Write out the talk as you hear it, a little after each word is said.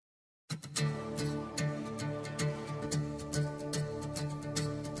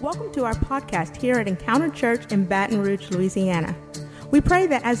Welcome to our podcast here at Encounter Church in Baton Rouge, Louisiana. We pray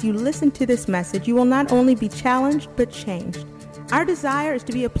that as you listen to this message, you will not only be challenged, but changed. Our desire is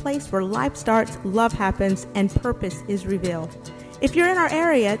to be a place where life starts, love happens, and purpose is revealed. If you're in our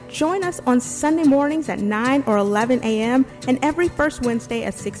area, join us on Sunday mornings at 9 or 11 a.m. and every first Wednesday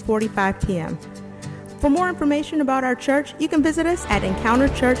at 6:45 p.m. For more information about our church, you can visit us at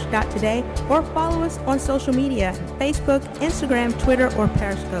encounterchurch.today or follow us on social media, Facebook, Instagram, Twitter, or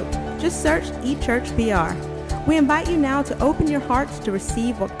Periscope. Just search eChurchBR. We invite you now to open your hearts to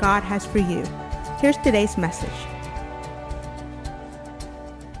receive what God has for you. Here's today's message.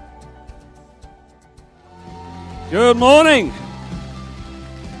 Good morning.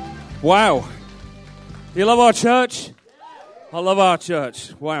 Wow. You love our church? I love our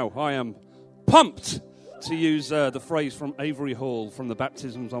church. Wow, I am pumped, to use the phrase from Avery Hall from the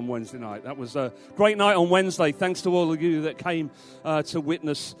baptisms on Wednesday night. That was a great night on Wednesday. Thanks to all of you that came to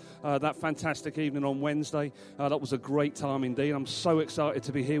witness that fantastic evening on Wednesday. That was a great time indeed. I'm so excited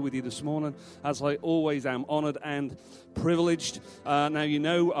to be here with you this morning, as I always am, honoured and privileged. Now, you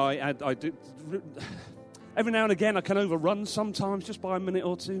know, I do... Every now and again, I can overrun sometimes just by a minute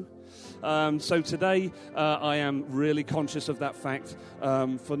or two. So today, I am really conscious of that fact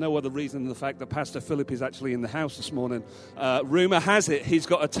for no other reason than the fact that Pastor Philip is actually in the house this morning. Rumour has it he's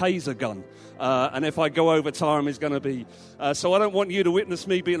got a taser gun, and if I go over time, he's going to be... so I don't want you to witness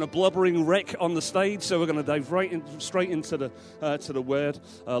me being a blubbering wreck on the stage, so we're going to dive straight into the Word.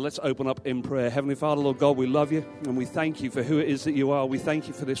 Let's open up in prayer. Heavenly Father, Lord God, we love you, and we thank you for who it is that you are. We thank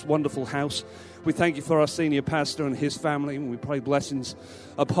you for this wonderful house. We thank you for our senior pastor and his family, and we pray blessings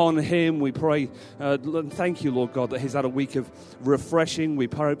upon him. We pray, thank you, Lord God, that he's had a week of refreshing. We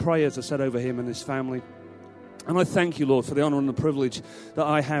pray, as I said, over him and his family. And I thank you, Lord, for the honour and the privilege that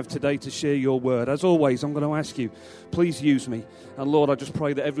I have today to share your word. As always, I'm going to ask you, please use me. And Lord, I just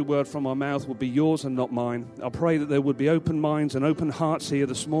pray that every word from my mouth would be yours and not mine. I pray that there would be open minds and open hearts here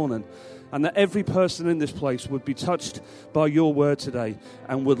this morning, and that every person in this place would be touched by your word today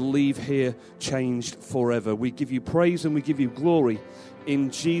and would leave here changed forever. We give you praise and we give you glory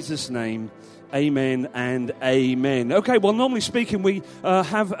in Jesus' name. Amen and amen. Okay, well, normally speaking, we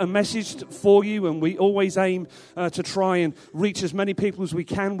have a message for you, and we always aim to try and reach as many people as we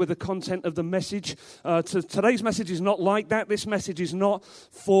can with the content of the message. Today's message is not like that. This message is not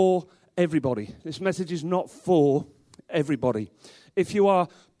for everybody. This message is not for everybody. If you are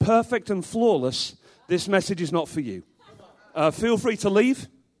perfect and flawless, this message is not for you. Feel free to leave.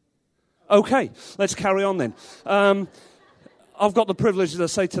 Okay, let's carry on then. I've got the privilege, as I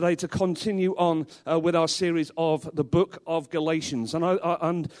say today, to continue on with our series of the book of Galatians. And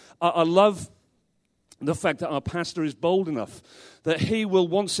I love the fact that our pastor is bold enough that he will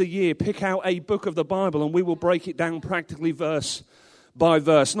once a year pick out a book of the Bible and we will break it down practically verse by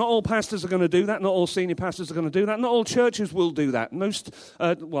verse. Not all pastors are going to do that. Not all senior pastors are going to do that. Not all churches will do that. Most,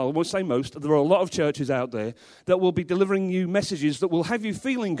 well, I won't say most. There are a lot of churches out there that will be delivering you messages that will have you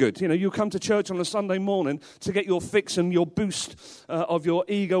feeling good. You know, you come to church on a Sunday morning to get your fix and your boost of your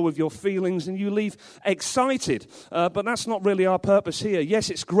ego, of your feelings, and you leave excited. But that's not really our purpose here. Yes,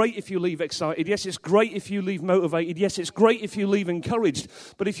 it's great if you leave excited. Yes, it's great if you leave motivated. Yes, it's great if you leave encouraged.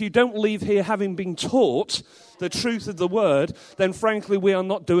 But if you don't leave here having been taught the truth of the word, then frankly we are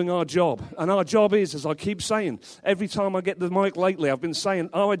not doing our job. And our job is, as I keep saying, every time I get the mic lately, I've been saying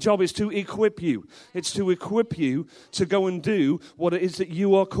our job is to equip you. It's to equip you to go and do what it is that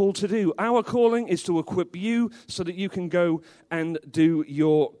you are called to do. Our calling is to equip you so that you can go and do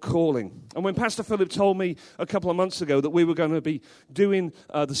your calling. And when Pastor Philip told me a couple of months ago that we were going to be doing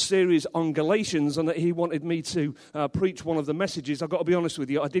the series on Galatians and that he wanted me to preach one of the messages, I've got to be honest with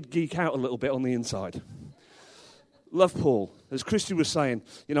you, I did geek out a little bit on the inside. Love Paul. As Christy was saying,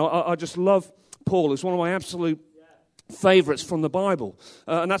 you know, I just love Paul. It's one of my absolute favourites from the Bible.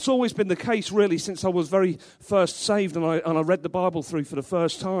 And that's always been the case, really, since I was very first saved and I read the Bible through for the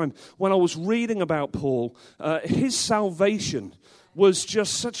first time. When I was reading about Paul, his salvation was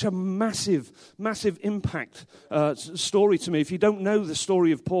just such a massive impact story to me. If you don't know the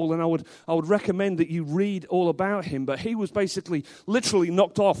story of Paul, then I would recommend that you read all about him. But he was basically literally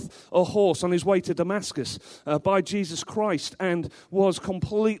knocked off a horse on his way to Damascus by Jesus Christ and was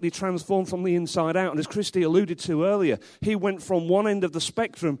completely transformed from the inside out. And as Christy alluded to earlier, he went from one end of the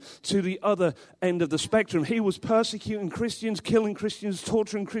spectrum to the other end of the spectrum. He was persecuting Christians, killing Christians,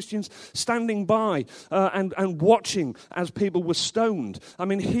 torturing Christians, standing by and watching as people were stoned stoned. I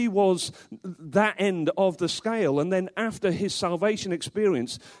mean, he was that end of the scale. And then after his salvation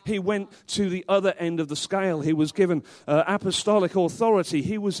experience, he went to the other end of the scale. He was given apostolic authority.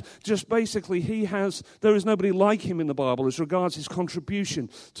 He was just basically, there is nobody like him in the Bible as regards his contribution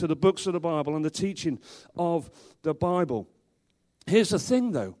to the books of the Bible and the teaching of the Bible. Here's the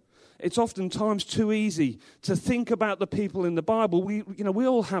thing, though. It's oftentimes too easy to think about the people in the Bible. We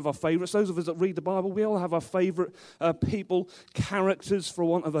all have our favorites. Those of us that read the Bible, we all have our favorite people, characters, for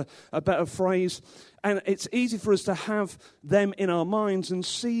want of a better phrase. And it's easy for us to have them in our minds and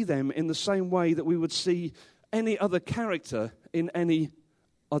see them in the same way that we would see any other character in any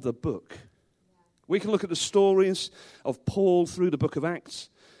other book. We can look at the stories of Paul through the book of Acts.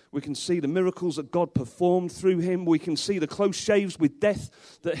 We can see the miracles that God performed through him. We can see the close shaves with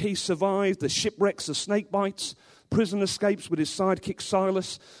death that he survived, the shipwrecks, the snake bites, prison escapes with his sidekick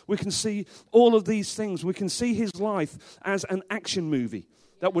Silas. We can see all of these things. We can see his life as an action movie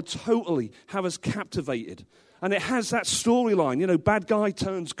that would totally have us captivated. And it has that storyline, bad guy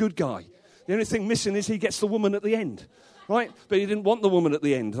turns good guy. The only thing missing is he gets the woman at the end. Right? But he didn't want the woman at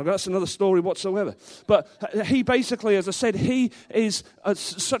the end. That's another story whatsoever. But he basically, as I said, he is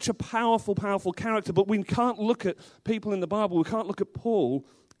such a powerful, powerful character. But we can't look at people in the Bible. We can't look at Paul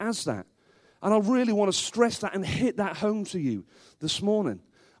as that. And I really want to stress that and hit that home to you this morning.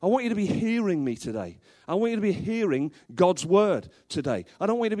 I want you to be hearing me today. I want you to be hearing God's word today. I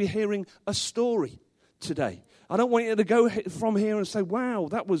don't want you to be hearing a story today. I don't want you to go from here and say, wow,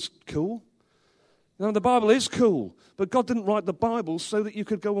 that was cool. Now, the Bible is cool, but God didn't write the Bible so that you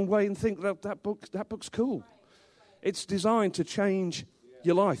could go away and think that book's cool. It's designed to change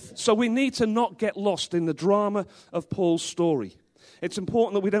your life. So we need to not get lost in the drama of Paul's story. It's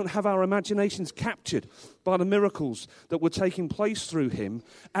important that we don't have our imaginations captured by the miracles that were taking place through him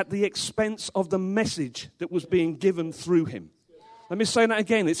at the expense of the message that was being given through him. Let me say that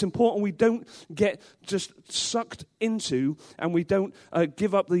again. It's important we don't get just sucked into and we don't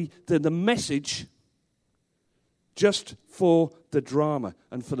give up the message just for the drama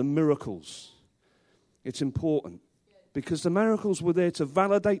and for the miracles. It's important because the miracles were there to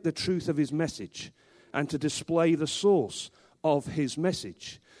validate the truth of his message and to display the source of his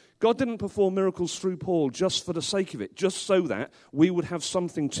message. God didn't perform miracles through Paul just for the sake of it, just so that we would have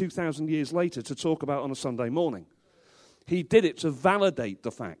something 2,000 years later to talk about on a Sunday morning. He did it to validate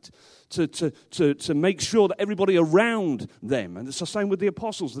the fact, to make sure that everybody around them, and it's the same with the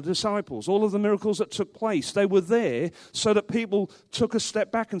apostles, the disciples, all of the miracles that took place, they were there so that people took a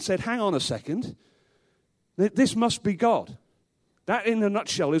step back and said, hang on a second, this must be God. That, in a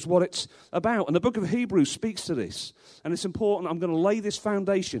nutshell, is what it's about. And the book of Hebrews speaks to this. And it's important. I'm going to lay this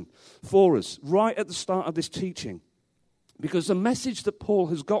foundation for us right at the start of this teaching. Because the message that Paul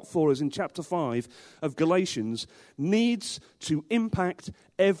has got for us in chapter 5 of Galatians needs to impact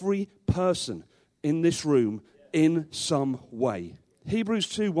every person in this room in some way. Hebrews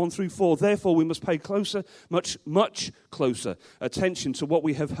 2, 1 through 4, therefore we must pay closer, much closer attention to what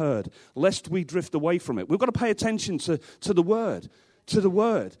we have heard, lest we drift away from it. We've got to pay attention to the word. To the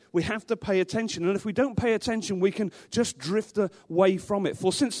word. We have to pay attention. And if we don't pay attention, we can just drift away from it.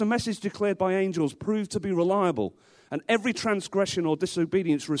 For since the message declared by angels proved to be reliable, and every transgression or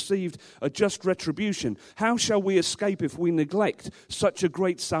disobedience received a just retribution, how shall we escape if we neglect such a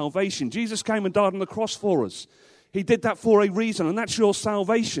great salvation? Jesus came and died on the cross for us. He did that for a reason, and that's your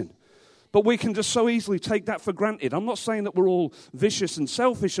salvation. But we can just so easily take that for granted. I'm not saying that we're all vicious and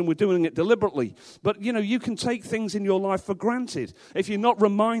selfish and we're doing it deliberately. But, you can take things in your life for granted if you're not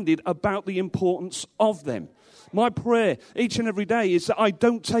reminded about the importance of them. My prayer each and every day is that I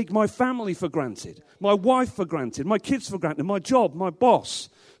don't take my family for granted, my wife for granted, my kids for granted, my job, my boss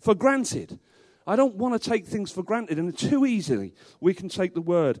for granted. I don't want to take things for granted, and too easily we can take the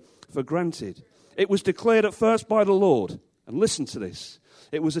word for granted. It was declared at first by the Lord, and listen to this.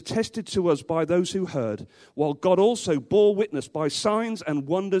 It was attested to us by those who heard, while God also bore witness by signs and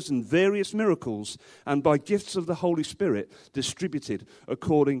wonders and various miracles, and by gifts of the Holy Spirit distributed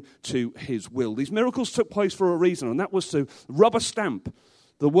according to his will. These miracles took place for a reason, and that was to rubber stamp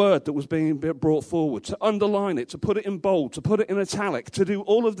the word that was being brought forward, to underline it, to put it in bold, to put it in italic, to do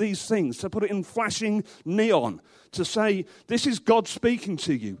all of these things, to put it in flashing neon, to say, this is God speaking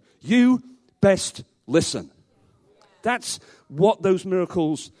to you. You best listen. That's what those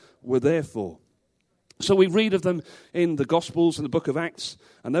miracles were there for. So we read of them in the Gospels and the book of Acts,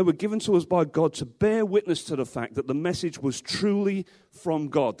 and they were given to us by God to bear witness to the fact that the message was truly from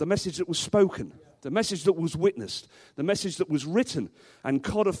God, the message that was spoken, the message that was witnessed, the message that was written and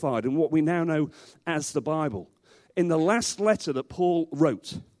codified in what we now know as the Bible. In the last letter that Paul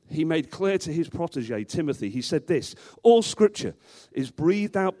wrote, he made clear to his protege, Timothy, he said this: all Scripture is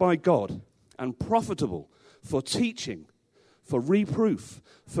breathed out by God and profitable for teaching, for reproof,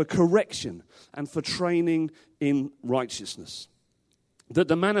 for correction, and for training in righteousness, that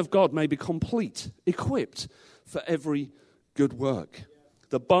the man of God may be complete, equipped for every good work.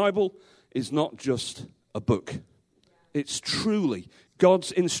 The Bible is not just a book. It's truly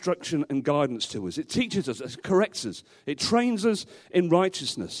God's instruction and guidance to us. It teaches us, it corrects us, it trains us in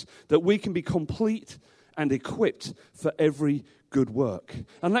righteousness, that we can be complete and equipped for every good work.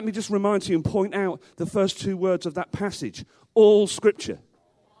 And let me just remind you and point out the first two words of that passage: all Scripture.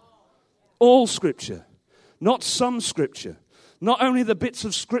 All Scripture. Not some Scripture. Not only the bits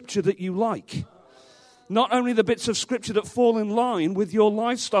of Scripture that you like. Not only the bits of Scripture that fall in line with your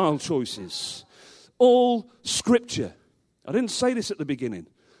lifestyle choices. All Scripture. I didn't say this at the beginning,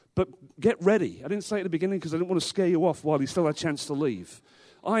 but get ready. I didn't say it at the beginning because I didn't want to scare you off while you still had a chance to leave.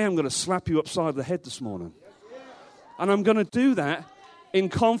 I am going to slap you upside the head this morning. And I'm going to do that in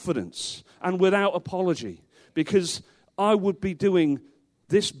confidence and without apology, because I would be doing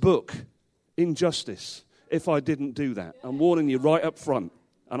this book injustice if I didn't do that. I'm warning you right up front,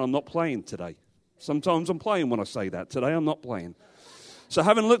 and I'm not playing today. Sometimes I'm playing when I say that. Today I'm not playing. So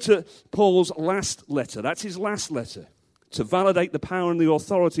having looked at Paul's last letter, that's his last letter, to validate the power and the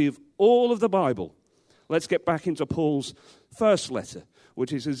authority of all of the Bible, let's get back into Paul's first letter,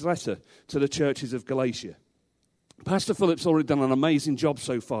 which is his letter to the churches of Galatia. Pastor Philip's already done an amazing job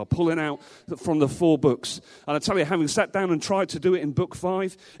so far, pulling out from the 4 books. And I tell you, having sat down and tried to do it in book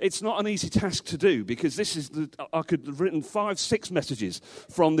 5, it's not an easy task to do, because I could have written 5, 6 messages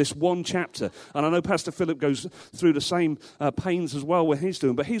from this one chapter. And I know Pastor Philip goes through the same pains as well when he's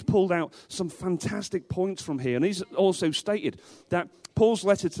doing, but he's pulled out some fantastic points from here. And he's also stated that Paul's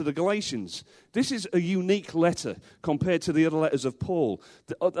letter to the Galatians, this is a unique letter compared to the other letters of Paul.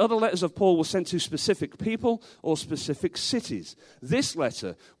 The other letters of Paul were sent to specific people or specific cities. This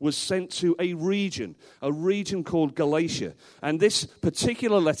letter was sent to a region called Galatia. And this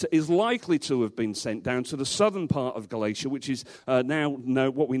particular letter is likely to have been sent down to the southern part of Galatia, which is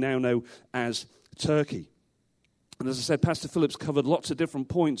what we now know as Turkey. And as I said, Pastor Phillips covered lots of different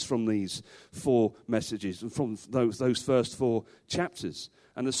points from these 4 messages and from those first 4 chapters.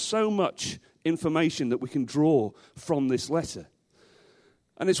 And there's so much information that we can draw from this letter.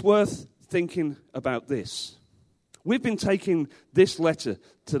 And it's worth thinking about this. We've been taking this letter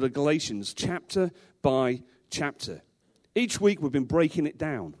to the Galatians chapter by chapter. Each week we've been breaking it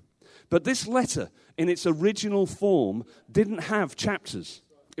down. But this letter, in its original form, didn't have chapters.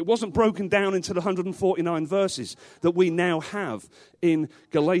 It wasn't broken down into the 149 verses that we now have in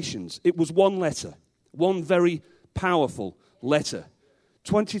Galatians. It was one letter, one very powerful letter.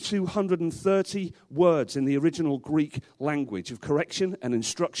 2,230 words in the original Greek language of correction and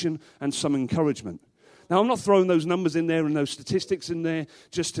instruction and some encouragement. Now, I'm not throwing those numbers in there and those statistics in there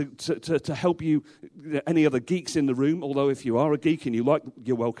just to help you, any other geeks in the room, although if you are a geek and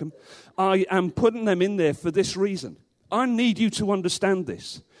you're welcome. I am putting them in there for this reason. I need you to understand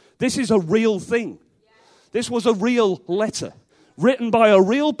this. This is a real thing. This was a real letter written by a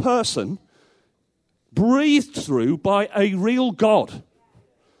real person, breathed through by a real God.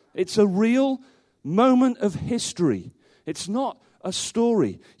 It's a real moment of history. It's not a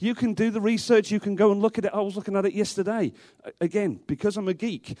story. You can do the research. You can go and look at it. I was looking at it yesterday. Again, because I'm a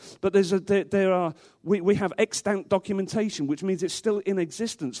geek. But we have extant documentation, which means it's still in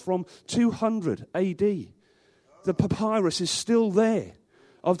existence from 200 A.D. The papyrus is still there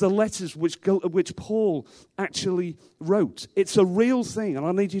of the letters which Paul actually wrote. It's a real thing, and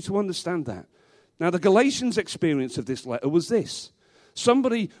I need you to understand that. Now, the Galatians' experience of this letter was this.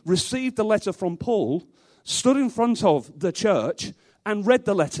 Somebody received the letter from Paul, stood in front of the church, and read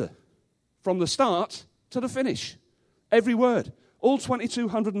the letter from the start to the finish. Every word. All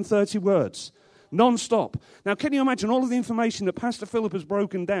 2,230 words. Non-stop. Now, can you imagine all of the information that Pastor Philip has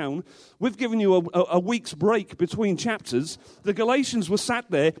broken down? We've given you a week's break between chapters. The Galatians were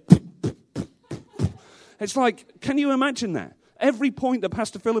sat there. It's like, can you imagine that? Every point that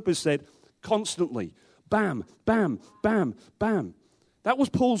Pastor Philip has said, constantly. Bam, bam, bam, bam. That was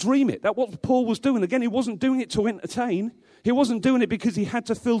Paul's remit. That's what Paul was doing. Again, he wasn't doing it to entertain. He wasn't doing it because he had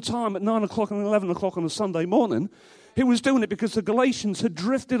to fill time at 9 o'clock and 11 o'clock on a Sunday morning. He was doing it because the Galatians had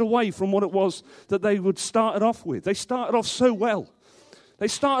drifted away from what it was that they would started off with. They started off so well.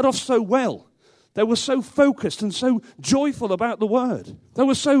 They were so focused and so joyful about the word. They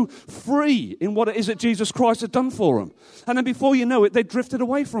were so free in what it is that Jesus Christ had done for them. And then before you know it, they drifted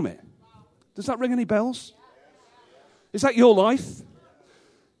away from it. Does that ring any bells? Is that your life?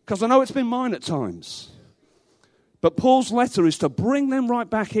 Because I know it's been mine at times. But Paul's letter is to bring them right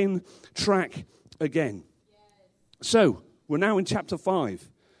back in track again. So, we're now in chapter 5.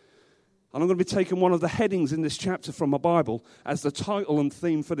 And I'm going to be taking one of the headings in this chapter from my Bible as the title and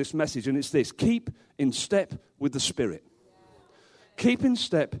theme for this message. And it's this: keep in step with the Spirit. Keep in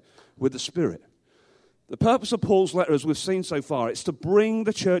step with the Spirit. The purpose of Paul's letter, as we've seen so far, it's to bring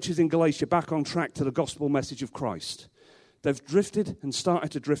the churches in Galatia back on track to the gospel message of Christ. They've drifted and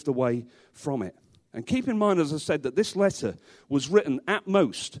started to drift away from it. And keep in mind, as I said, that this letter was written at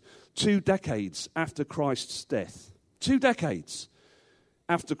most 2 decades after Christ's death. 2 decades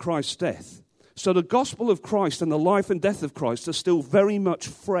after Christ's death. So the gospel of Christ and the life and death of Christ are still very much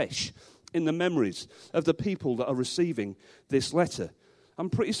fresh in the memories of the people that are receiving this letter. I'm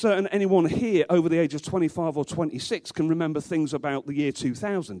pretty certain anyone here over the age of 25 or 26 can remember things about the year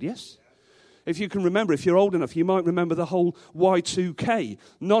 2000, yes? If you can remember, if you're old enough, you might remember the whole Y2K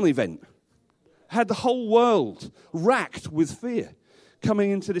non-event. Had the whole world racked with fear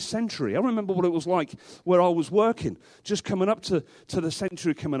coming into this century. I remember what it was like where I was working, just coming up to the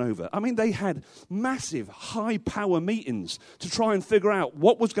century coming over. I mean, they had massive, high-power meetings to try and figure out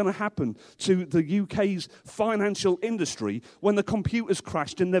what was going to happen to the UK's financial industry when the computers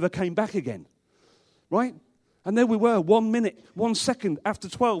crashed and never came back again. Right? And there we were, 1 minute, 1 second after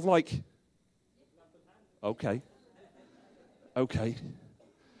 12, like, okay,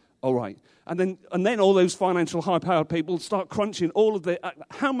 all right. And then all those financial high-powered people start crunching all of the,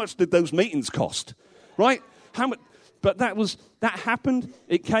 how much did those meetings cost, right? How much? But that happened,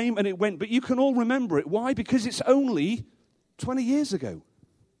 it came and it went. But you can all remember it. Why? Because it's only 20 years ago.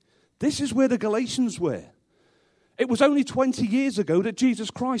 This is where the Galatians were. It was only 20 years ago that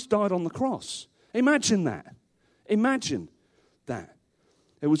Jesus Christ died on the cross. Imagine that. Imagine that.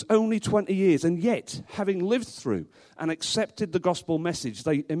 It was only 20 years, and yet, having lived through and accepted the gospel message,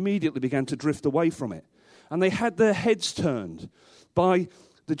 they immediately began to drift away from it. And they had their heads turned by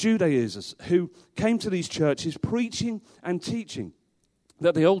the Judaizers who came to these churches preaching and teaching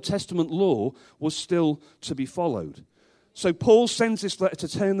that the Old Testament law was still to be followed. So Paul sends this letter to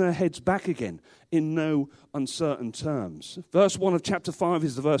turn their heads back again in no uncertain terms. Verse 1 of chapter 5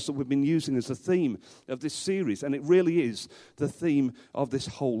 is the verse that we've been using as the theme of this series, and it really is the theme of this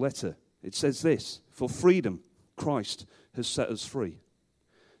whole letter. It says this: "For freedom, Christ has set us free.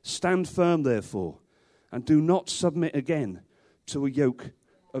 Stand firm, therefore, and do not submit again to a yoke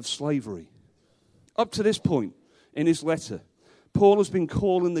of slavery." Up to this point in his letter, Paul has been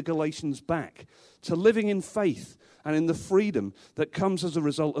calling the Galatians back to living in faith and in the freedom that comes as a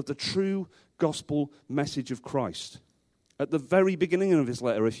result of the true gospel message of Christ. At the very beginning of his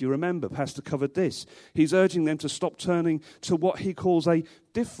letter, if you remember, Pastor covered this. He's urging them to stop turning to what he calls a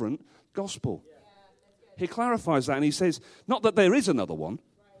different gospel. He clarifies that and he says, not that there is another one,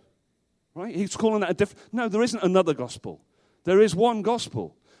 right? He's calling that a different. No, there isn't another gospel. There is one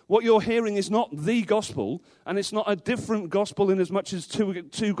gospel. What you're hearing is not the gospel, and it's not a different gospel in as much as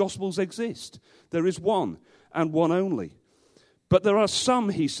two gospels exist. There is one, and one only. But there are some,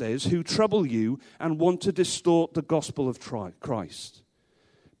 he says, who trouble you and want to distort the gospel of Christ.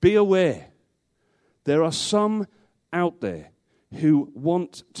 Be aware. There are some out there who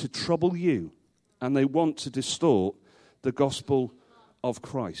want to trouble you, and they want to distort the gospel of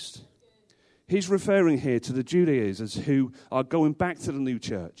Christ. He's referring here to the Judaizers who are going back to the new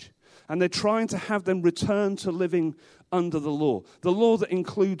church. And they're trying to have them return to living under the law that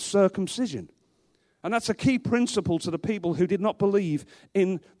includes circumcision. And that's a key principle to the people who did not believe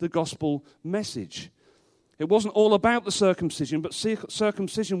in the gospel message. It wasn't all about the circumcision, but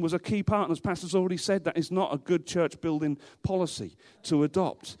circumcision was a key part. And as Pastor's already said, that is not a good church-building policy to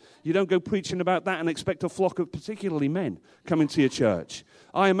adopt. You don't go preaching about that and expect a flock of particularly men coming to your church.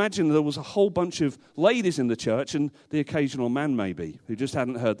 I imagine there was a whole bunch of ladies in the church and the occasional man maybe who just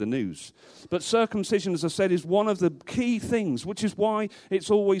hadn't heard the news. But circumcision, as I said, is one of the key things, which is why it's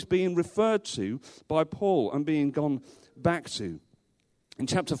always being referred to by Paul and being gone back to. In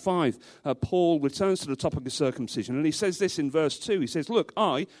chapter 5, Paul returns to the topic of circumcision, and he says this in verse 2. He says, "Look,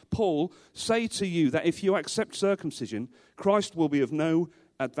 I, Paul, say to you that if you accept circumcision, Christ will be of no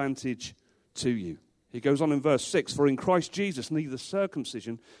advantage to you." He goes on in verse 6, "For in Christ Jesus neither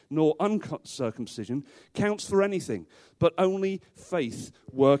circumcision nor uncircumcision counts for anything, but only faith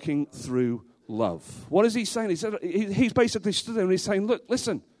working through love." What is he saying? He's basically stood there and he's saying, look,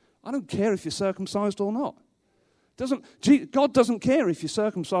 listen, I don't care if you're circumcised or not. God doesn't care if you're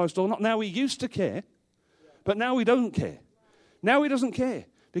circumcised or not. Now, he used to care, but now he doesn't care. Now he doesn't care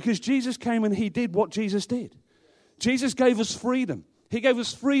because Jesus came and he did what Jesus did. Jesus gave us freedom. He gave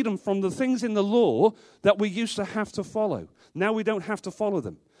us freedom from the things in the law that we used to have to follow. Now we don't have to follow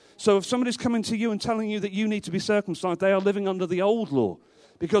them. So if somebody's coming to you and telling you that you need to be circumcised, they are living under the old law.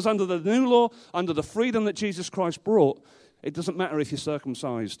 Because under the new law, under the freedom that Jesus Christ brought, it doesn't matter if you're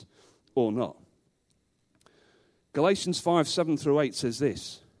circumcised or not. Galatians 5, 7 through 8 says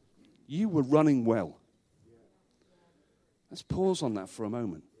this: you were running well. Let's pause on that for a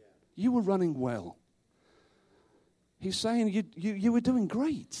moment. You were running well. He's saying you were doing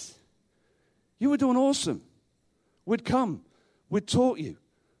great. You were doing awesome. We'd come. We'd taught you.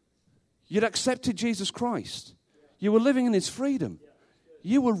 You'd accepted Jesus Christ. You were living in his freedom.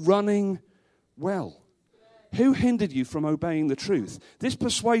 You were running well. Who hindered you from obeying the truth? This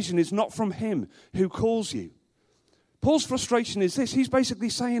persuasion is not from him who calls you. Paul's frustration is this. He's basically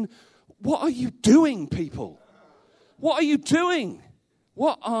saying, what are you doing, people? What are you doing?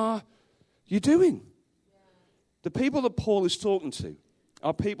 What are you doing? The people that Paul is talking to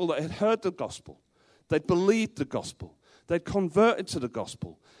are people that had heard the gospel. They'd believed the gospel. They'd converted to the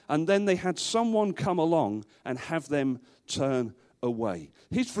gospel. And then they had someone come along and have them turn away.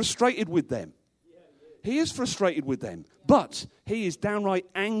 He's frustrated with them. He is frustrated with them. But he is downright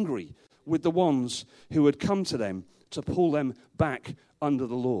angry with the ones who had come to them to pull them back under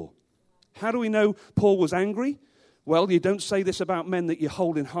the law. How do we know Paul was angry? Well, you don't say this about men that you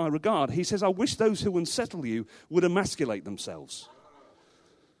hold in high regard. He says, I wish those who unsettle you would emasculate themselves.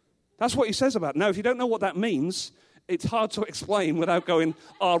 That's what he says about it. Now, if you don't know what that means, it's hard to explain without going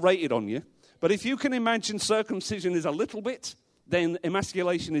R-rated on you. But if you can imagine circumcision is a little bit, then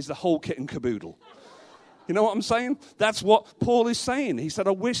emasculation is the whole kit and caboodle. You know what I'm saying? That's what Paul is saying. He said,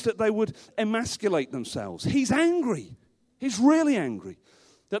 I wish that they would emasculate themselves. He's angry. He's really angry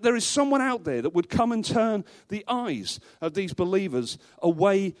that there is someone out there that would come and turn the eyes of these believers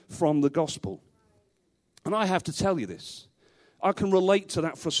away from the gospel. And I have to tell you this. I can relate to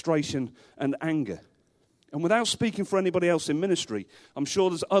that frustration and anger. And without speaking for anybody else in ministry, I'm sure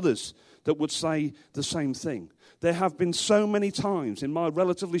there's others that would say the same thing. There have been so many times in my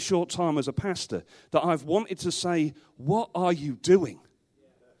relatively short time as a pastor that I've wanted to say, what are you doing?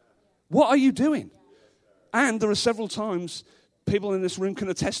 What are you doing? And there are several times, people in this room can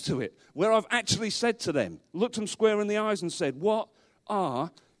attest to it, where I've actually said to them, looked them square in the eyes and said, what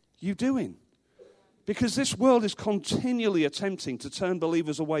are you doing? Because this world is continually attempting to turn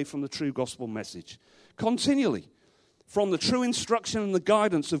believers away from the true gospel message. Continually. From the true instruction and the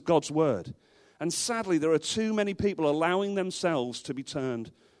guidance of God's word. And sadly, there are too many people allowing themselves to be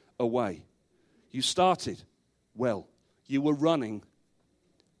turned away. You started well. You were running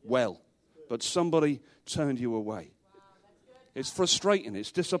well. But somebody turned you away. It's frustrating.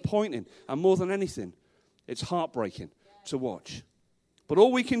 It's disappointing. And more than anything, it's heartbreaking to watch. But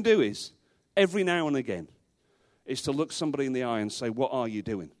all we can do is, every now and again, is to look somebody in the eye and say, what are you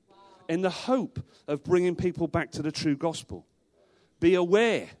doing? In the hope of bringing people back to the true gospel. Be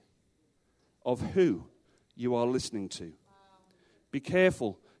aware of who you are listening to. Be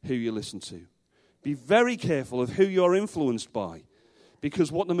careful who you listen to. Be very careful of who you are influenced by.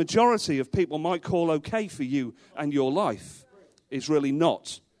 Because what the majority of people might call okay for you and your life is really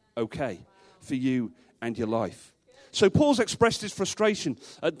not okay for you and your life. So Paul's expressed his frustration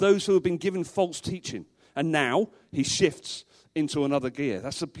at those who have been given false teaching. And now he shifts into another gear.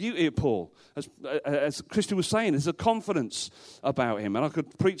 That's the beauty of Paul. As Christy was saying, there's a confidence about him. And I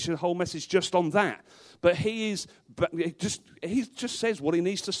could preach a whole message just on that. But he just says what he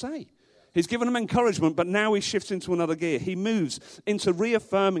needs to say. He's given them encouragement, but now he shifts into another gear. He moves into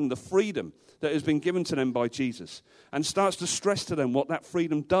reaffirming the freedom that has been given to them by Jesus and starts to stress to them what that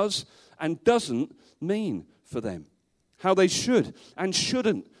freedom does and doesn't mean for them. How they should and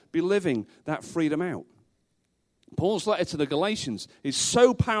shouldn't be living that freedom out. Paul's letter to the Galatians is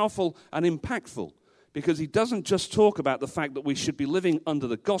so powerful and impactful because he doesn't just talk about the fact that we should be living under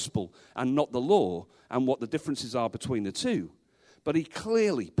the gospel and not the law and what the differences are between the two, but he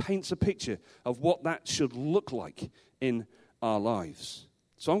clearly paints a picture of what that should look like in our lives.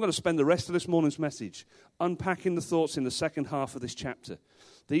 So I'm going to spend the rest of this morning's message unpacking the thoughts in the second half of this chapter.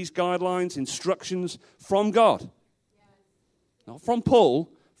 These guidelines, instructions from God. Not from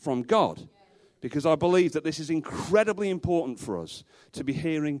Paul, from God. Because I believe that this is incredibly important for us to be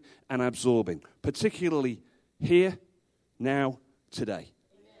hearing and absorbing, particularly here, now, today.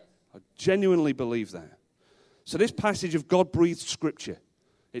 I genuinely believe that. So this passage of God-breathed scripture,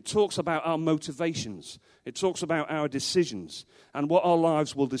 it talks about our motivations. It talks about our decisions and what our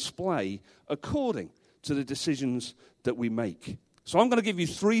lives will display according to the decisions that we make. So I'm going to give you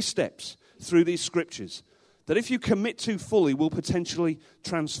 3 steps through these scriptures that if you commit to fully will potentially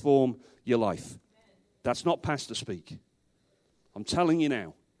transform your life. That's not pastor speak. I'm telling you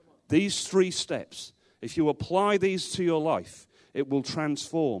now, these 3 steps, if you apply these to your life, It will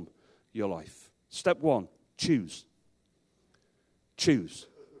transform your life. Step 1, choose. Choose.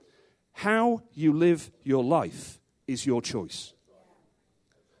 How you live your life is your choice.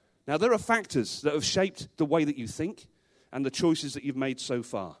 Now, there are factors that have shaped the way that you think and the choices that you've made so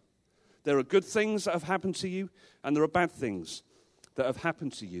far. There are good things that have happened to you, and there are bad things that have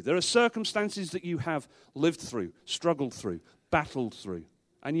happened to you. There are circumstances that you have lived through, struggled through, battled through.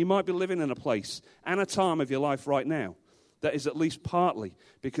 And you might be living in a place and a time of your life right now that is at least partly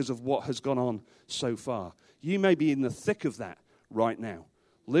because of what has gone on so far. You may be in the thick of that right now,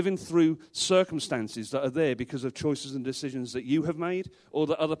 living through circumstances that are there because of choices and decisions that you have made or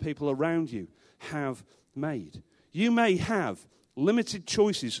that other people around you have made. You may have limited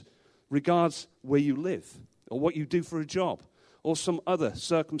choices regards where you live or what you do for a job or some other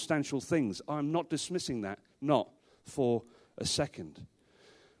circumstantial things. I'm not dismissing that, not for a second.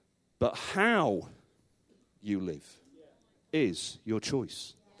 But how you live is your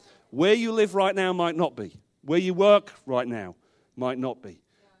choice. Where you live right now might not be. Where you work right now might not be.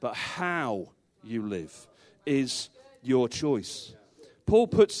 But how you live is your choice. Paul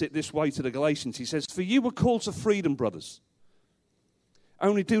puts it this way to the Galatians. He says, "For you were called to freedom, brothers.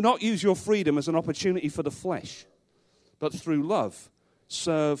 Only do not use your freedom as an opportunity for the flesh, but through love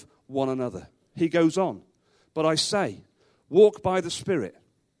serve one another." He goes on, "But I say, walk by the Spirit,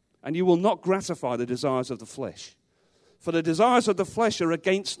 and you will not gratify the desires of the flesh. For the desires of the flesh are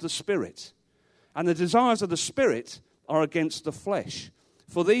against the Spirit, and the desires of the Spirit are against the flesh.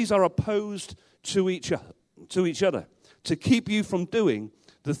 For these are opposed to each other, to keep you from doing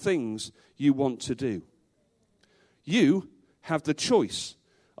the things you want to do. You have the choice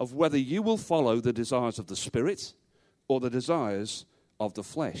of whether you will follow the desires of the Spirit or the desires of the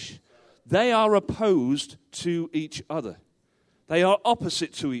flesh. They are opposed to each other. They are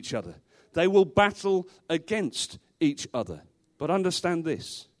opposite to each other. They will battle against each other. But understand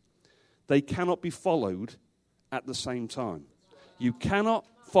this, they cannot be followed at the same time. You cannot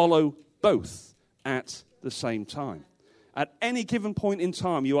follow both at the same time. At any given point in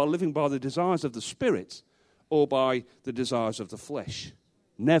time, you are living by the desires of the Spirit or by the desires of the flesh.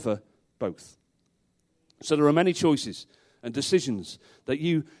 Never both. So there are many choices and decisions that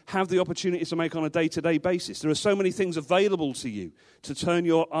you have the opportunity to make on a day-to-day basis. There are so many things available to you to turn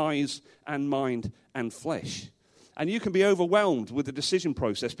your eyes and mind and flesh. And you can be overwhelmed with the decision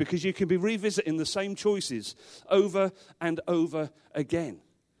process because you can be revisiting the same choices over and over again.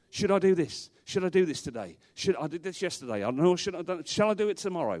 Should I do this? Should I do this today? I did this yesterday. I know. Shall I do it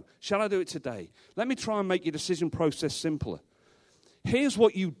tomorrow? Shall I do it today? Let me try and make your decision process simpler. Here's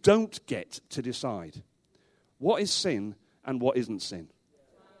what you don't get to decide. What is sin and what isn't sin?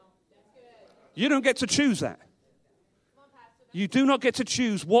 You don't get to choose that. You do not get to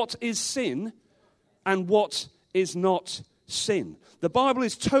choose what is sin and what is not sin. The Bible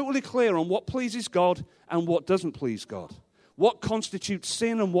is totally clear on what pleases God and what doesn't please God. What constitutes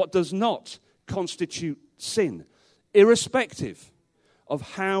sin and what does not constitute sin, irrespective of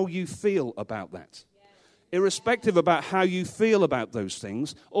how you feel about that. Irrespective about how you feel about those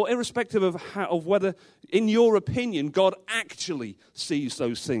things, or irrespective of whether, in your opinion, God actually sees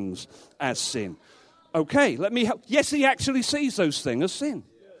those things as sin. Okay, let me help. Yes, he actually sees those things as sin,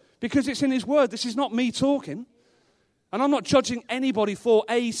 because it's in his word. This is not me talking, and I'm not judging anybody for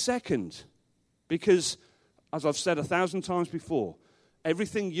a second, because, as I've said 1,000 times before,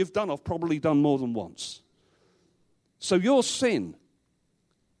 everything you've done, I've probably done more than once. So your sin,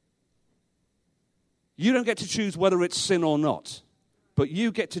 you don't get to choose whether it's sin or not, but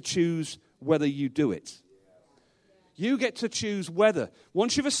you get to choose whether you do it. You get to choose whether,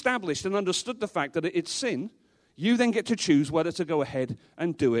 once you've established and understood the fact that it's sin, you then get to choose whether to go ahead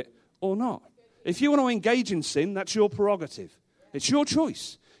and do it or not. If you want to engage in sin, that's your prerogative. It's your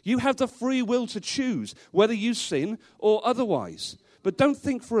choice. You have the free will to choose whether you sin or otherwise. But don't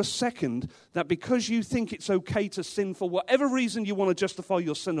think for a second that because you think it's okay to sin for whatever reason you want to justify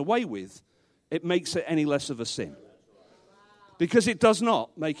your sin away with, it makes it any less of a sin. Because it does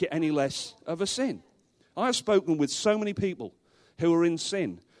not make it any less of a sin. I have spoken with so many people who are in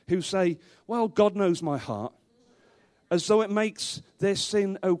sin, who say, well, God knows my heart, as though it makes their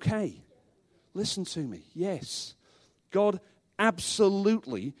sin okay. Listen to me. Yes, God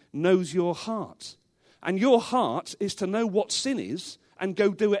absolutely knows your heart. And your heart is to know what sin is and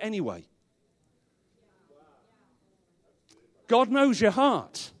go do it anyway. God knows your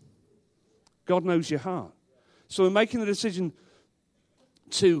heart. God knows your heart. So in making the decision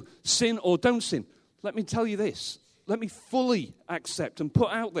to sin or don't sin, let me tell you this. Let me fully accept and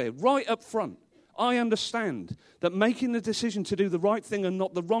put out there right up front. I understand that making the decision to do the right thing and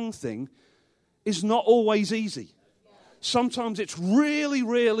not the wrong thing is not always easy. sometimes it's really,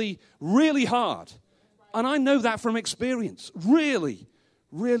 really, really hard. And I know that from experience. Really,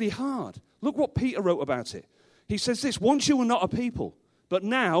 really hard. Look what Peter wrote about it. He says this, once you were not a people, but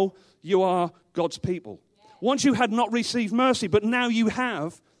now you are God's people. Once you had not received mercy, but now you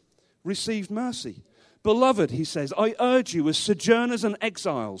have received mercy. Beloved, he says, I urge you as sojourners and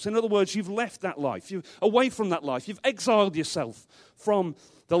exiles. In other words, you've left that life. You're away from that life. You've exiled yourself from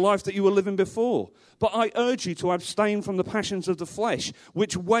the life that you were living before. But I urge you to abstain from the passions of the flesh,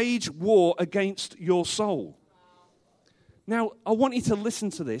 which wage war against your soul. Now, I want you to listen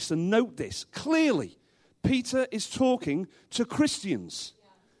to this and note this. Clearly, Peter is talking to Christians.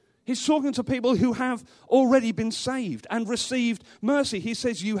 He's talking to people who have already been saved and received mercy. He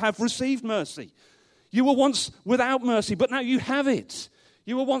says, you have received mercy. You were once without mercy, but now you have it.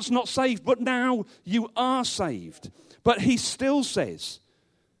 You were once not saved, but now you are saved. But he still says,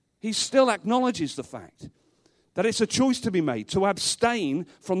 he still acknowledges the fact that it's a choice to be made to abstain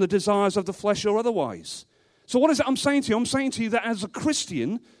from the desires of the flesh or otherwise. So what is it I'm saying to you? I'm saying to you that as a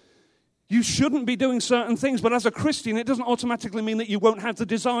Christian, you shouldn't be doing certain things, but as a Christian, it doesn't automatically mean that you won't have the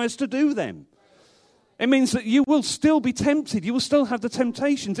desires to do them. It means that you will still be tempted. You will still have the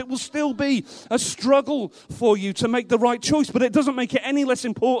temptations. It will still be a struggle for you to make the right choice, but it doesn't make it any less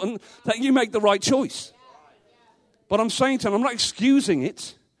important that you make the right choice. But I'm saying to him, I'm not excusing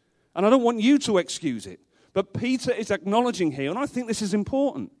it, and I don't want you to excuse it. But Peter is acknowledging here, and I think this is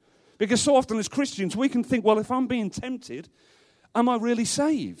important, because so often as Christians, we can think, well, if I'm being tempted, am I really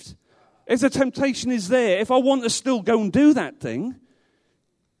saved? If the temptation is there, if I want to still go and do that thing,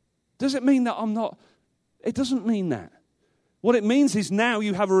 does it mean that I'm not? It doesn't mean that. What it means is now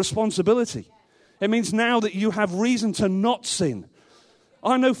you have a responsibility. It means now that you have reason to not sin.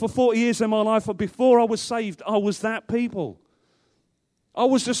 I know for 40 years in my life, before I was saved, I was that people. I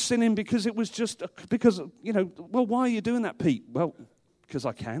was just sinning because it was just, because, well, why are you doing that, Pete? Well, because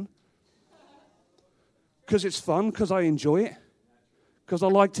I can. Because it's fun, because I enjoy it. Because I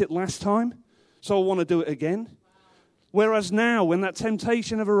liked it last time, so I want to do it again. Whereas now, when that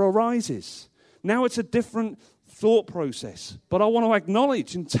temptation ever arises, now it's a different thought process. But I want to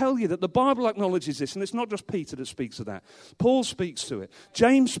acknowledge and tell you that the Bible acknowledges this, and it's not just Peter that speaks to that. Paul speaks to it.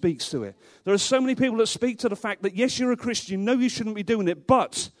 James speaks to it. There are so many people that speak to the fact that, yes, you're a Christian, no, you shouldn't be doing it,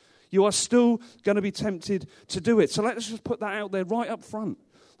 but you are still going to be tempted to do it. So let's just put that out there right up front.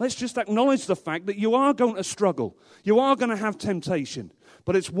 Let's just acknowledge the fact that you are going to struggle. You are going to have temptation.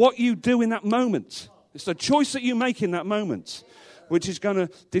 But it's what you do in that moment. It's the choice that you make in that moment, which is going to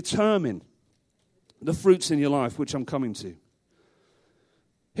determine the fruits in your life, which I'm coming to.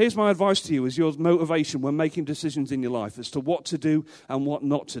 Here's my advice to you as your motivation when making decisions in your life as to what to do and what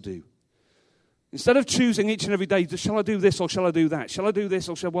not to do. Instead of choosing each and every day, shall I do this or shall I do that? Shall I do this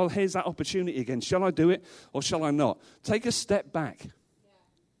or well, here's that opportunity again. Shall I do it or shall I not? Take a step back.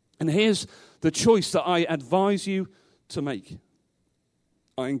 And here's the choice that I advise you to make.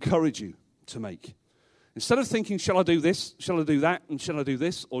 I encourage you to make. Instead of thinking, shall I do this, shall I do that, and shall I do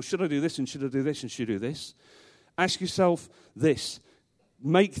this, or should I do this, and should I do this, and should I do this, ask yourself this.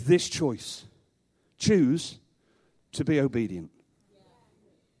 Make this choice. Choose to be obedient.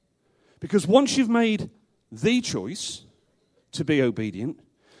 Because once you've made the choice to be obedient,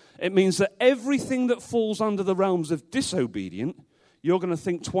 it means that everything that falls under the realms of disobedient, you're going to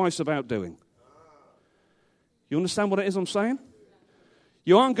think twice about doing. You understand what it is I'm saying?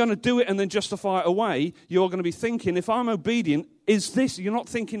 You aren't going to do it and then justify it away. You're going to be thinking, if I'm obedient, is this? You're not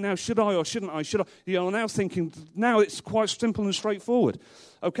thinking now, should I or shouldn't I? Should I? You're now thinking, now it's quite simple and straightforward.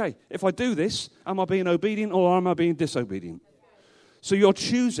 Okay, if I do this, am I being obedient or am I being disobedient? So you're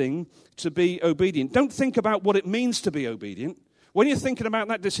choosing to be obedient. Don't think about what it means to be obedient. When you're thinking about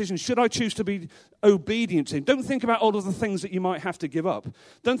that decision, should I choose to be obedient to him? Don't think about all of the things that you might have to give up.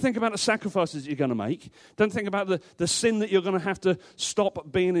 Don't think about the sacrifices that you're going to make. Don't think about the sin that you're going to have to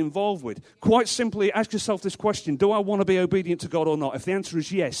stop being involved with. Quite simply, ask yourself this question: do I want to be obedient to God or not? If the answer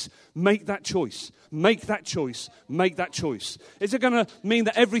is yes, make that choice. Make that choice. Make that choice. Is it going to mean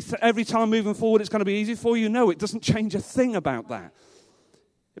that every time moving forward it's going to be easy for you? No, it doesn't change a thing about that.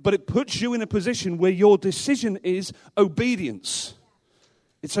 But it puts you in a position where your decision is obedience.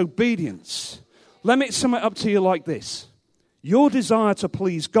 It's obedience. Let me sum it up to you like this. Your desire to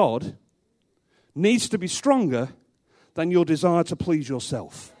please God needs to be stronger than your desire to please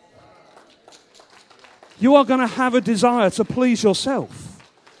yourself. You are going to have a desire to please yourself.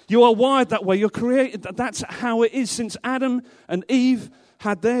 You are wired that way. You're created. That's how it is. Since Adam and Eve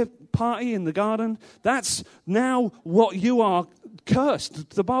had their party in the garden, that's now what you are.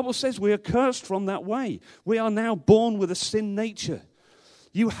 Cursed. The Bible says we are cursed from that way. We are now born with a sin nature.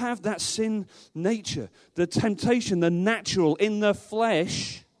 You have that sin nature, the temptation, the natural in the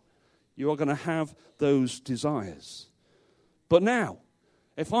flesh. You are going to have those desires. But now,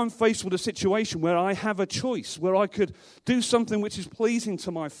 if I'm faced with a situation where I have a choice, where I could do something which is pleasing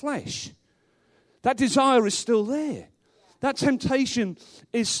to my flesh, that desire is still there. That temptation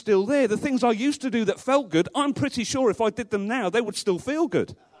is still there. The things I used to do that felt good, I'm pretty sure if I did them now, they would still feel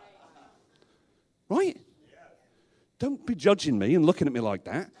good. Right? Don't be judging me and looking at me like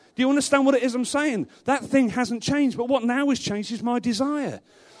that. Do you understand what it is I'm saying? That thing hasn't changed, but what now has changed is my desire.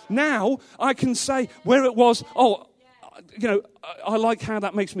 Now I can say where it was, I like how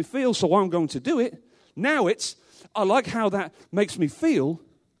that makes me feel, so I'm going to do it. Now it's, I like how that makes me feel.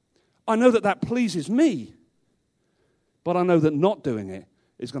 I know that that pleases me, but I know that not doing it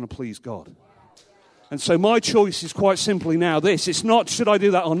is going to please God. And so my choice is quite simply now this. It's not, should I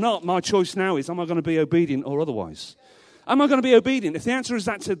do that or not? My choice now is, am I going to be obedient or otherwise? Am I going to be obedient? If the answer is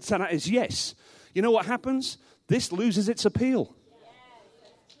that is yes, you know what happens? This loses its appeal.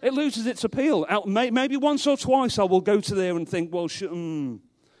 It loses its appeal. Maybe once or twice I will go to there and think, well,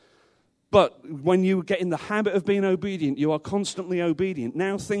 But when you get in the habit of being obedient, you are constantly obedient.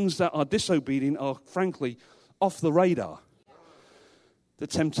 Now things that are disobedient are, frankly, off the radar. The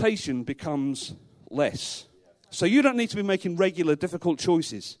temptation becomes less. So you don't need to be making regular, difficult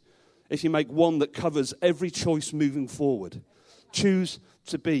choices if you make one that covers every choice moving forward. Choose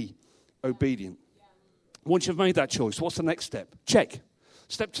to be obedient. Once you've made that choice, what's the next step? Check.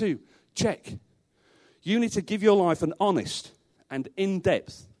 Step 2, check. You need to give your life an honest and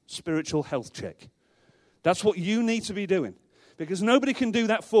in-depth spiritual health check. That's what you need to be doing. Because nobody can do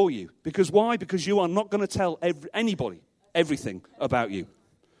that for you. Because why? Because you are not going to tell anybody everything about you.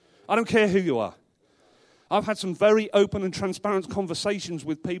 I don't care who you are. I've had some very open and transparent conversations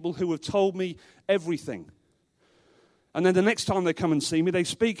with people who have told me everything. And then the next time they come and see me, they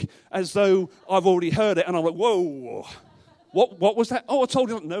speak as though I've already heard it. And I'm like, whoa, what was that? Oh, I told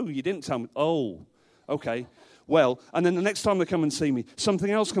you. No, you didn't tell me. Oh, okay. Well, and then the next time they come and see me, something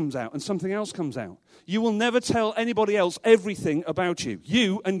else comes out and something else comes out. You will never tell anybody else everything about you.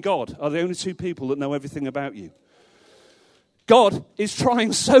 You and God are the only two people that know everything about you. God is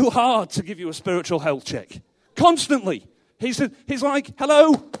trying so hard to give you a spiritual health check. Constantly. He's like,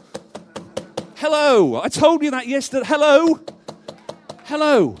 hello. Hello. I told you that yesterday. Hello.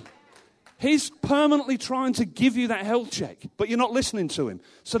 Hello. He's permanently trying to give you that health check, but you're not listening to him.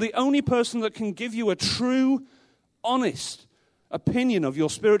 So the only person that can give you a true, honest opinion of your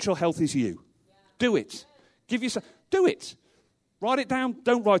spiritual health is you. Do it. Do it. Write it down.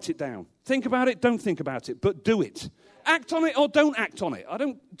 Don't write it down. Think about it. Don't think about it. But do it. Act on it or don't act on it.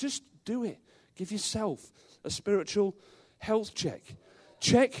 Just do it. Give yourself a spiritual health check.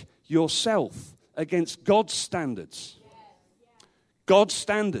 Check yourself against God's standards. God's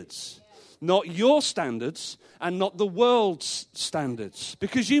standards. Not your standards and not the world's standards.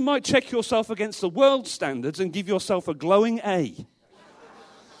 Because you might check yourself against the world's standards and give yourself a glowing A.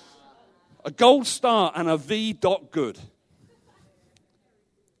 A gold star and a V. Good.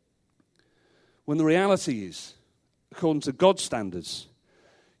 When the reality is, according to God's standards,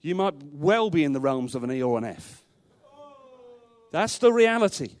 you might well be in the realms of an E or an F. That's the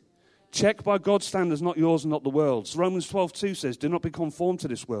reality. Check by God's standards, not yours and not the world's. Romans 12:2 says, do not be conformed to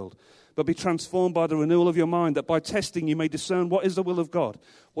this world, but be transformed by the renewal of your mind, that by testing you may discern what is the will of God,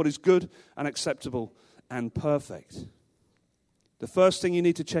 what is good and acceptable and perfect. The first thing you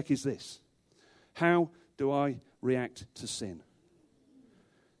need to check is this. How do I react to sin?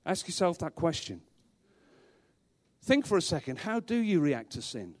 Ask yourself that question. Think for a second, how do you react to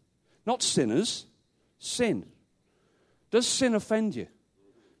sin? Not sinners, sin. Does sin offend you?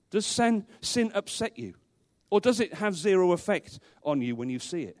 Does sin upset you? Or does it have zero effect on you when you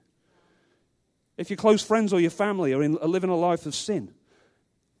see it? If your close friends or your family are living a life of sin,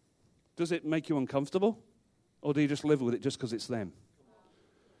 does it make you uncomfortable? Or do you just live with it just because it's them?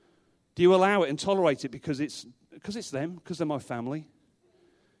 Do you allow it and tolerate it because it's them, because they're my family?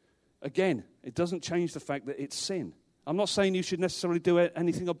 Again, it doesn't change the fact that it's sin. I'm not saying you should necessarily do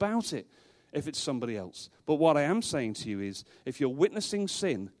anything about it if it's somebody else. But what I am saying to you is, if you're witnessing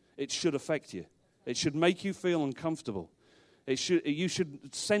sin, it should affect you. It should make you feel uncomfortable. You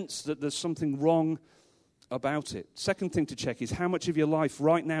should sense that there's something wrong about it. Second thing to check is how much of your life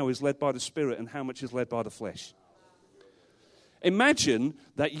right now is led by the Spirit and how much is led by the flesh. Imagine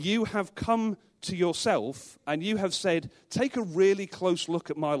that you have come to yourself and you have said, take a really close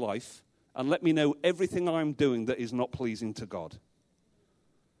look at my life and let me know everything I'm doing that is not pleasing to God.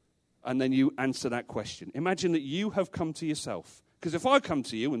 And then you answer that question. Imagine that you have come to yourself Because if I come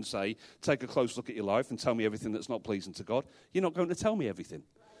to you and say, take a close look at your life and tell me everything that's not pleasing to God, you're not going to tell me everything.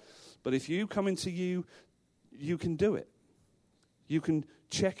 But if you come into you, you can do it. You can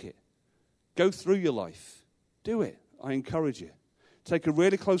check it. Go through your life. Do it. I encourage you. Take a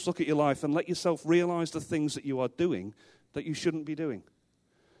really close look at your life and let yourself realize the things that you are doing that you shouldn't be doing.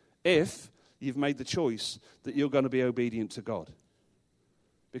 If you've made the choice that you're going to be obedient to God.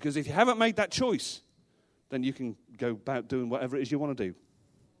 Because if you haven't made that choice, then you can go about doing whatever it is you want to do.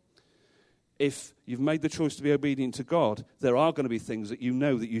 If you've made the choice to be obedient to God, there are going to be things that you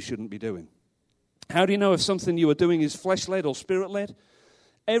know that you shouldn't be doing. How do you know if something you are doing is flesh-led or spirit-led?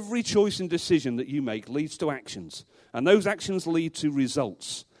 Every choice and decision that you make leads to actions, and those actions lead to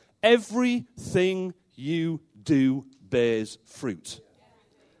results. Everything you do bears fruit.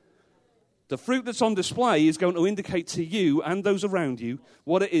 The fruit that's on display is going to indicate to you and those around you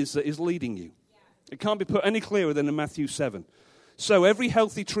what it is that is leading you. It can't be put any clearer than in Matthew 7. So every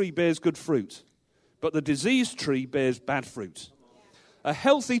healthy tree bears good fruit, but the diseased tree bears bad fruit. A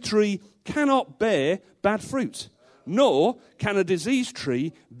healthy tree cannot bear bad fruit, nor can a diseased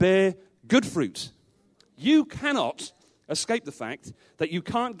tree bear good fruit. You cannot escape the fact that you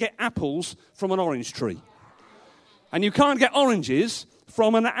can't get apples from an orange tree. And you can't get oranges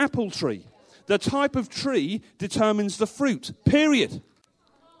from an apple tree. The type of tree determines the fruit, period.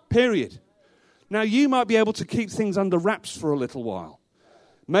 Period. Now, you might be able to keep things under wraps for a little while.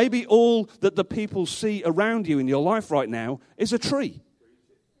 Maybe all that the people see around you in your life right now is a tree.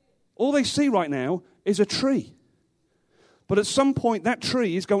 All they see right now is a tree. But at some point, that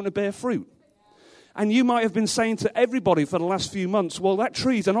tree is going to bear fruit. And you might have been saying to everybody for the last few months, well, that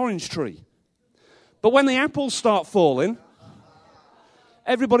tree's an orange tree. But when the apples start falling,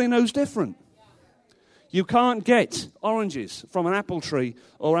 everybody knows different. You can't get oranges from an apple tree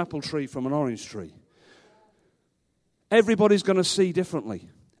or apple tree from an orange tree. Everybody's going to see differently,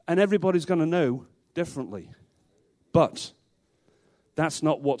 and everybody's going to know differently. But that's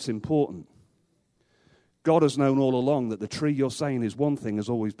not what's important. God has known all along that the tree you're saying is one thing has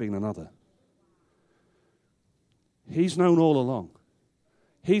always been another. He's known all along.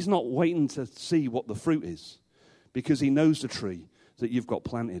 He's not waiting to see what the fruit is because he knows the tree that you've got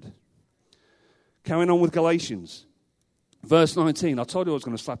planted. Carrying on with Galatians, verse 19. I told you I was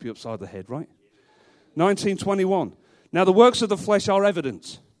going to slap you upside the head, right? 19:21. Now the works of the flesh are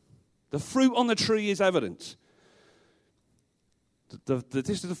evident. The fruit on the tree is evident. This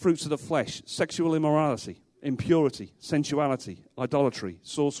is the fruits of the flesh: sexual immorality, impurity, sensuality, idolatry,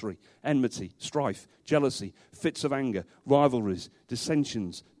 sorcery, enmity, strife, jealousy, fits of anger, rivalries,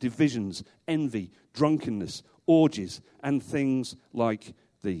 dissensions, divisions, envy, drunkenness, orgies, and things like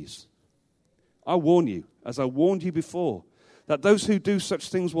these. I warn you, as I warned you before, that those who do such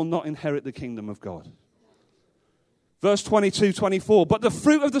things will not inherit the kingdom of God. Verse 22-24, but the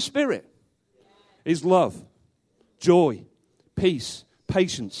fruit of the Spirit is love, joy, peace,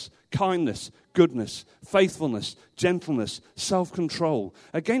 patience, kindness, goodness, faithfulness, gentleness, self-control.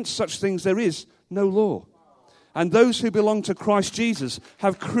 Against such things there is no law. And those who belong to Christ Jesus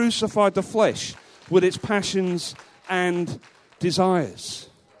have crucified the flesh with its passions and desires.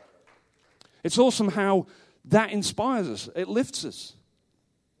 It's awesome how that inspires us. It lifts us.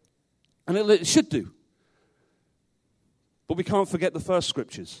 And it should do. But we can't forget the first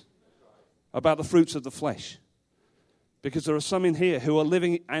scriptures about the fruits of the flesh. Because there are some in here who are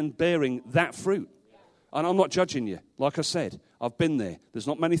living and bearing that fruit. And I'm not judging you. Like I said, I've been there. There's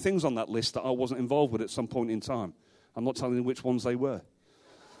not many things on that list that I wasn't involved with at some point in time. I'm not telling you which ones they were.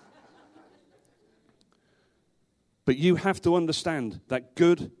 But you have to understand that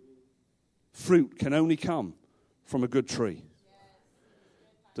good fruit can only come from a good tree.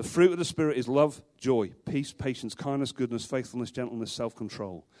 The fruit of the Spirit is love, joy, peace, patience, kindness, goodness, faithfulness, gentleness,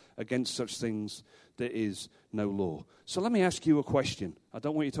 self-control. Against such things there is no law. So let me ask you a question. I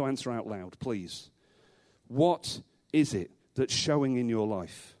don't want you to answer out loud, please. What is it that's showing in your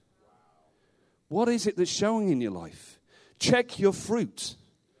life? What is it that's showing in your life? Check your fruit.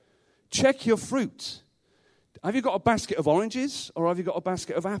 Check your fruit. Have you got a basket of oranges or have you got a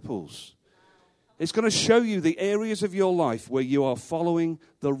basket of apples? It's going to show you the areas of your life where you are following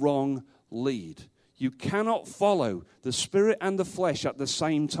the wrong lead. You cannot follow the Spirit and the flesh at the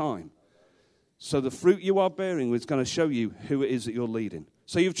same time. So the fruit you are bearing is going to show you who it is that you're leading.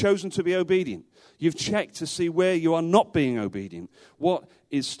 So you've chosen to be obedient. You've checked to see where you are not being obedient. What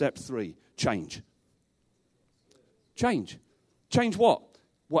is step 3? Change. Change. Change what?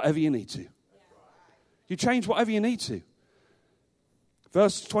 Whatever you need to. You change whatever you need to.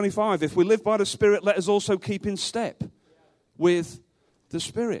 Verse 25, if we live by the Spirit, let us also keep in step with the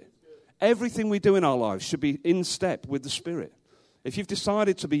Spirit. Everything we do in our lives should be in step with the Spirit. If you've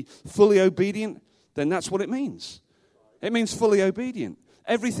decided to be fully obedient, then that's what it means. It means fully obedient.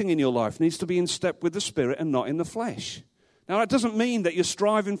 Everything in your life needs to be in step with the Spirit and not in the flesh. Now, that doesn't mean that you're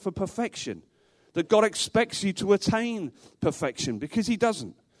striving for perfection, that God expects you to attain perfection, because he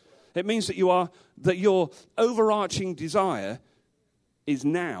doesn't. It means that your overarching desire is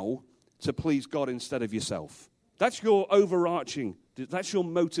now to please God instead of yourself. That's your overarching, that's your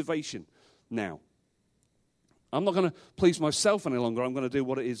motivation now. I'm not going to please myself any longer. I'm going to do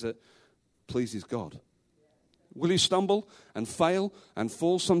what it is that pleases God. Will you stumble and fail and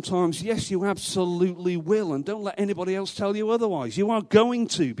fall sometimes? Yes, you absolutely will. And don't let anybody else tell you otherwise. You are going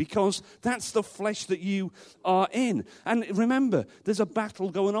to, because that's the flesh that you are in. And remember, there's a battle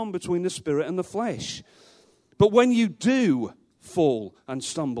going on between the spirit and the flesh. But when you do fall and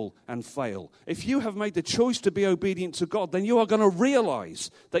stumble and fail, if you have made the choice to be obedient to God, then you are going to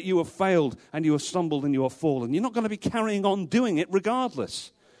realize that you have failed and you have stumbled and you have fallen. You're not going to be carrying on doing it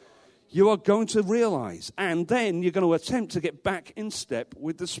regardless. You are going to realize, and then you're going to attempt to get back in step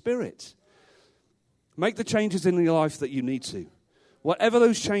with the Spirit. Make the changes in your life that you need to. Whatever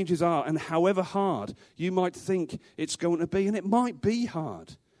those changes are, and however hard you might think it's going to be, and it might be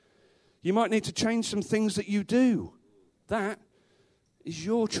hard. You might need to change some things that you do. That is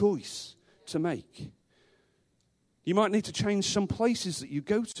your choice to make. You might need to change some places that you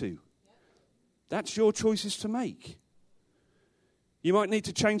go to. That's your choices to make. You might need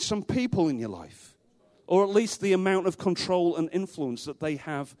to change some people in your life, or at least the amount of control and influence that they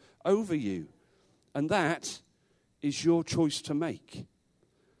have over you. And that is your choice to make.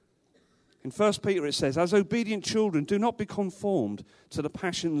 In 1 Peter it says, as obedient children, do not be conformed to the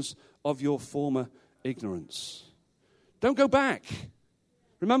passions of your former ignorance. Don't go back.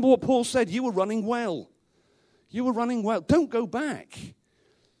 Remember what Paul said, you were running well. You were running well. Don't go back.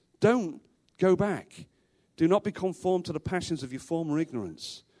 Don't go back. Do not be conformed to the passions of your former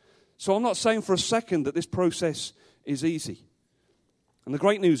ignorance. So I'm not saying for a second that this process is easy. And the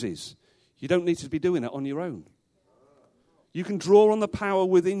great news is, you don't need to be doing it on your own. You can draw on the power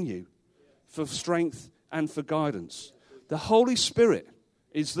within you for strength and for guidance. The Holy Spirit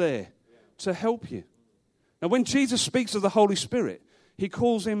is there to help you. Now, when Jesus speaks of the Holy Spirit, he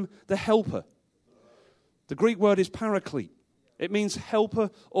calls him the helper. The Greek word is paraclete. It means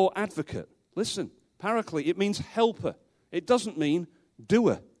helper or advocate. Listen. Paraclete, it means helper. It doesn't mean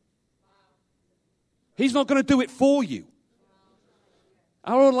doer. He's not going to do it for you.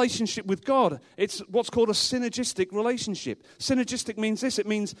 Our relationship with God, it's what's called a synergistic relationship. Synergistic means this. It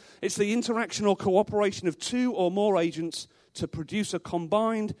means it's the interaction or cooperation of two or more agents to produce a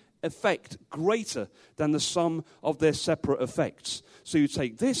combined effect greater than the sum of their separate effects. So you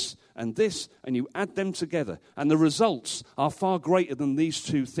take this and you add them together, and the results are far greater than these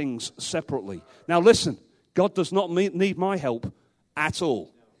two things separately. Now listen, God does not need my help at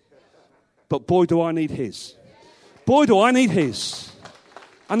all. But boy, do I need his. Boy, do I need his.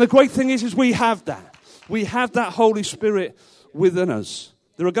 And the great thing is we have that. We have that Holy Spirit within us.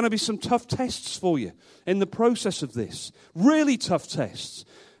 There are going to be some tough tests for you in the process of this. Really tough tests.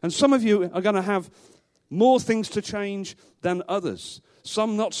 And some of you are going to have more things to change than others.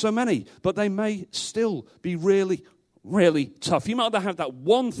 Some not so many, but they may still be really, really tough. You might have that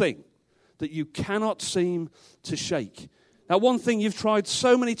one thing that you cannot seem to shake. That one thing you've tried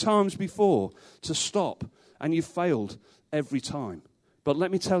so many times before to stop, and you've failed every time. But let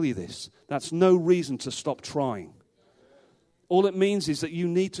me tell you this, that's no reason to stop trying. All it means is that you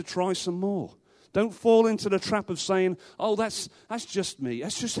need to try some more. Don't fall into the trap of saying, oh, that's just me.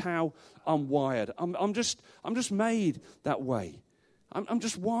 That's just how I'm wired. I'm just made that way. I'm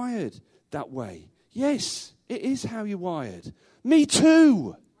just wired that way. Yes, it is how you're wired. Me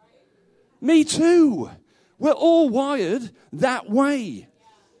too. Me too. We're all wired that way.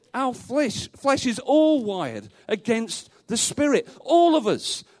 Our flesh is all wired against the Spirit. All of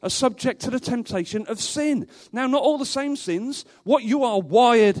us are subject to the temptation of sin. Now, not all the same sins. What you are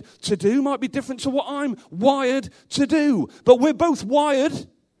wired to do might be different to what I'm wired to do. But we're both wired.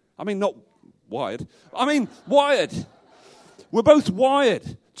 I mean, not wired. I mean, wired. We're both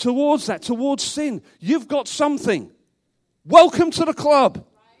wired towards that, towards sin. You've got something. Welcome to the club.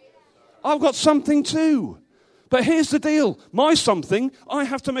 I've got something too. But here's the deal. My something, I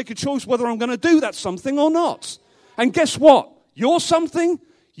have to make a choice whether I'm going to do that something or not. And guess what? Your something,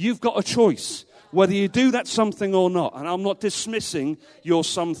 you've got a choice whether you do that something or not. And I'm not dismissing your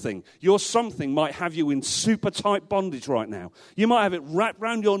something. Your something might have you in super tight bondage right now. You might have it wrapped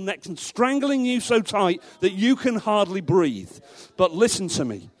around your neck and strangling you so tight that you can hardly breathe. But listen to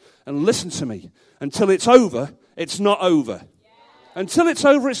me, and listen to me. Until it's over, it's not over. Until it's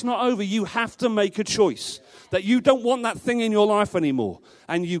over, it's not over. You have to make a choice. that you don't want that thing in your life anymore,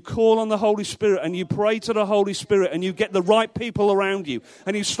 and you call on the Holy Spirit and you pray to the Holy Spirit and you get the right people around you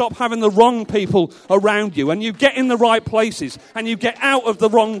and you stop having the wrong people around you and you get in the right places and you get out of the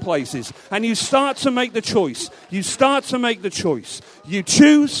wrong places and you start to make the choice. You start to make the choice. You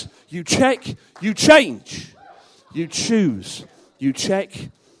choose, you check, you change. You choose, you check,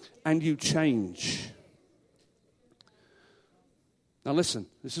 and you change. Now listen,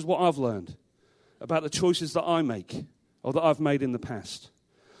 this is what I've learned about the choices that I make or that I've made in the past.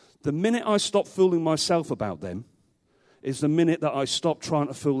 The minute I stop fooling myself about them is the minute that I stop trying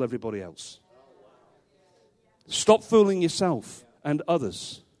to fool everybody else. Stop fooling yourself and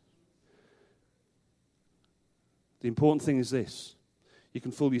others. The important thing is this. You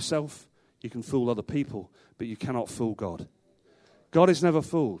can fool yourself, you can fool other people, but you cannot fool God. God is never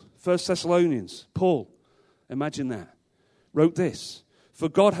fooled. 1 Thessalonians, Paul, imagine that, wrote this. For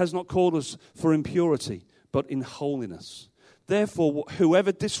God has not called us for impurity, but in holiness. Therefore,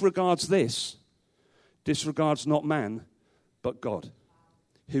 whoever disregards this, disregards not man, but God,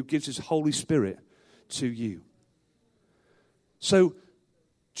 who gives his Holy Spirit to you. So,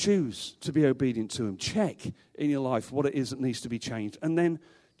 choose to be obedient to him. Check in your life what it is that needs to be changed, and then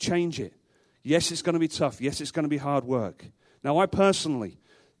change it. Yes, it's going to be tough. Yes, it's going to be hard work. Now, I personally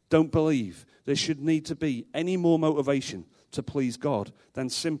don't believe there should need to be any more motivation to please God than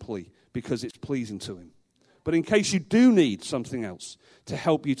simply because it's pleasing to him. But in case you do need something else to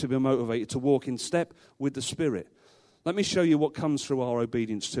help you to be motivated to walk in step with the Spirit, let me show you what comes through our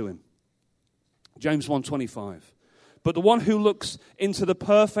obedience to him. James 1:25. But the one who looks into the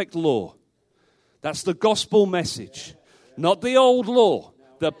perfect law, that's the gospel message, not the old law,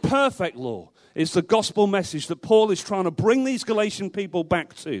 the perfect law is the gospel message that Paul is trying to bring these Galatian people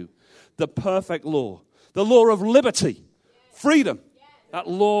back to. The perfect law, the law of liberty. Freedom, that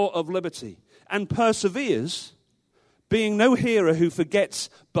law of liberty, and perseveres, being no hearer who forgets,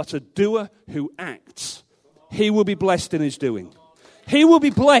 but a doer who acts. He will be blessed in his doing. He will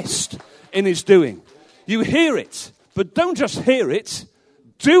be blessed in his doing. You hear it, but don't just hear it,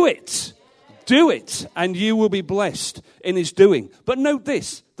 do it. Do it, and you will be blessed in his doing. But note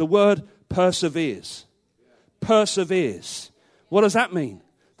this, the word perseveres. Perseveres. What does that mean?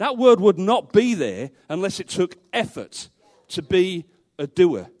 That word would not be there unless it took effort to be a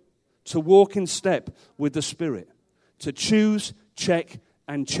doer, to walk in step with the Spirit, to choose, check,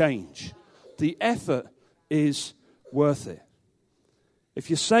 and change. The effort is worth it. If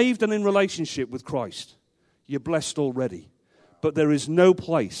you're saved and in relationship with Christ, you're blessed already. But there is no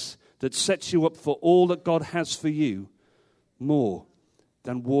place that sets you up for all that God has for you more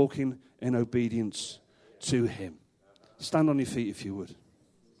than walking in obedience to him. Stand on your feet if you would.